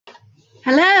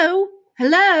Hello?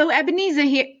 Hello, Ebenezer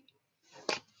here.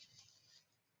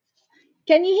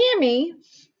 Can you hear me?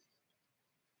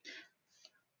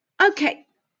 Okay.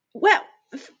 Well,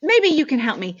 maybe you can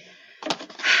help me.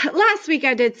 Last week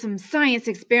I did some science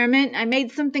experiment. I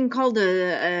made something called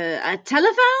a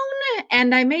telephone,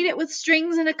 and I made it with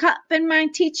strings and a cup, and my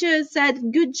teacher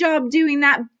said, good job doing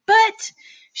that. But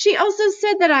she also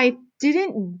said that I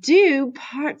didn't do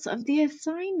parts of the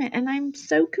assignment, and I'm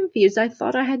so confused. I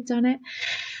thought I had done it.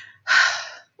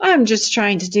 I'm just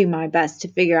trying to do my best to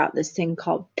figure out this thing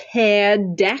called Pear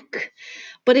Deck,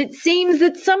 but it seems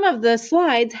that some of the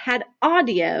slides had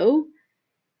audio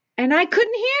and I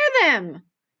couldn't hear them.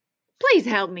 Please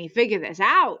help me figure this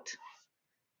out.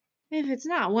 If it's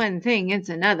not one thing, it's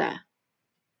another.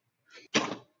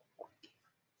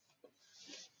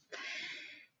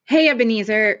 Hey,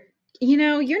 Ebenezer.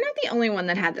 You're not the only one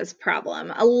that had this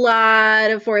problem. A lot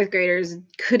of fourth graders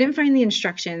couldn't find the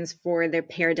instructions for their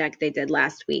Pear Deck they did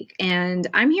last week. And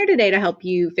I'm here today to help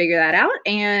you figure that out.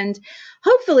 And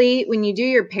hopefully, when you do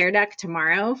your Pear Deck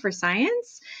tomorrow for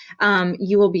science,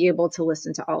 you will be able to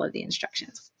listen to all of the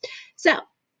instructions. So,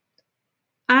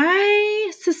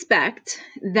 I suspect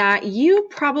that you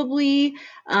probably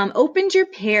opened your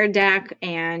Pear Deck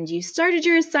and you started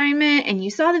your assignment and you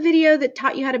saw the video that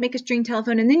taught you how to make a string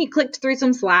telephone, and then you clicked through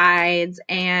some slides,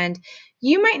 and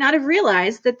you might not have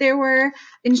realized that there were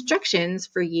instructions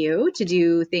for you to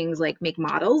do things like make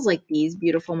models, like these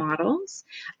beautiful models.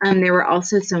 There were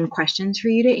also some questions for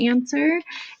you to answer,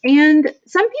 and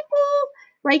some people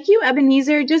like you,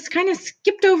 Ebenezer, just kind of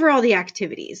skipped over all the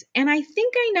activities. And I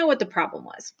think I know what the problem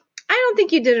was. I don't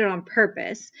think you did it on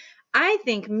purpose. I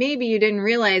think maybe you didn't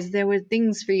realize there were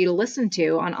things for you to listen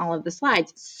to on all of the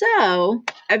slides. So,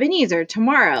 Ebenezer,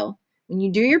 tomorrow, when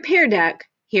you do your Pear Deck,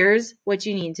 here's what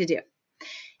you need to do.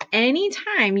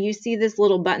 Anytime you see this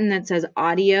little button that says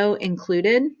audio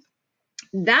included,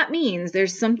 that means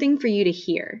there's something for you to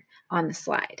hear on the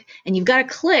slide. And you've got to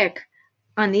click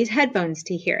on these headphones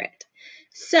to hear it.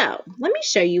 So let me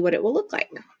show you what it will look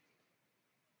like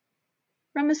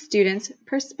from a student's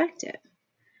perspective.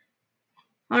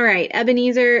 All right,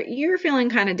 Ebenezer, you're feeling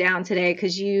kind of down today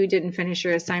because you didn't finish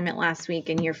your assignment last week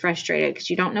and you're frustrated because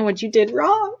you don't know what you did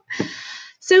wrong.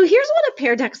 So here's what a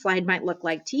Pear Deck slide might look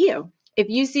like to you. If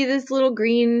you see this little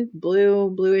green,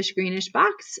 bluish, greenish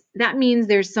box, that means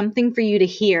there's something for you to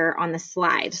hear on the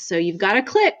slide. So you've got to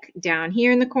click down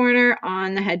here in the corner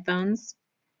on the headphones,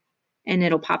 and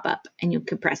it'll pop up, and you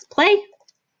can press play.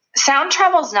 Sound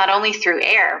travels not only through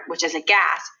air, which is a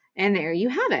gas, and there you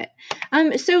have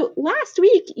it. So last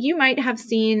week, you might have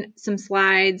seen some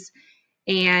slides,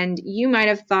 and you might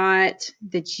have thought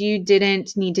that you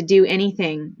didn't need to do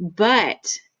anything,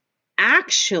 but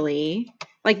actually,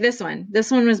 like this one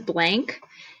was blank.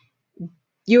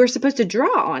 You were supposed to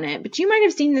draw on it, but you might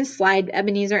have seen this slide,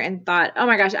 Ebenezer, and thought, oh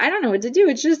my gosh, I don't know what to do.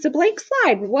 It's just a blank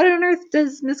slide. What on earth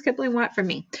does Miss Kipling want from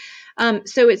me?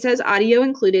 So it says audio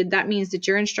included. That means that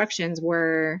your instructions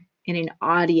were in an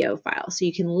audio file. So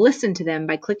you can listen to them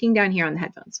by clicking down here on the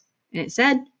headphones. And it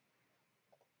said,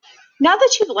 now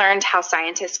that you've learned how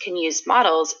scientists can use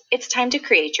models, it's time to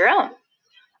create your own.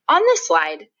 On this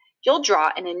slide, you'll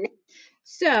draw an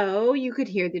so you could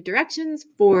hear the directions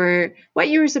for what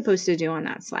you were supposed to do on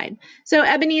that slide. So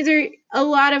Ebenezer, a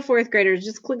lot of fourth graders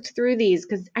just clicked through these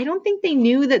because I don't think they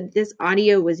knew that this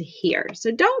audio was here.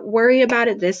 So don't worry about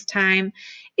it this time.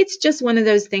 It's just one of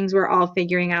those things we're all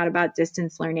figuring out about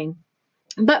distance learning.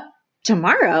 But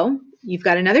tomorrow, you've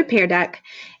got another Pear Deck,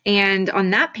 and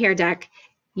on that Pear Deck,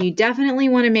 you definitely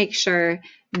want to make sure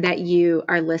that you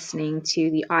are listening to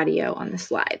the audio on the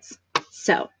slides.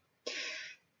 So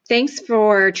thanks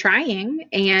for trying,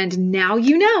 and now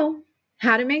you know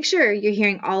how to make sure you're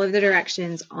hearing all of the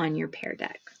directions on your Pear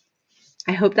Deck.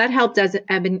 I hope that helped.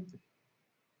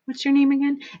 What's your name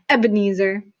again?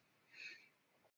 Ebenezer.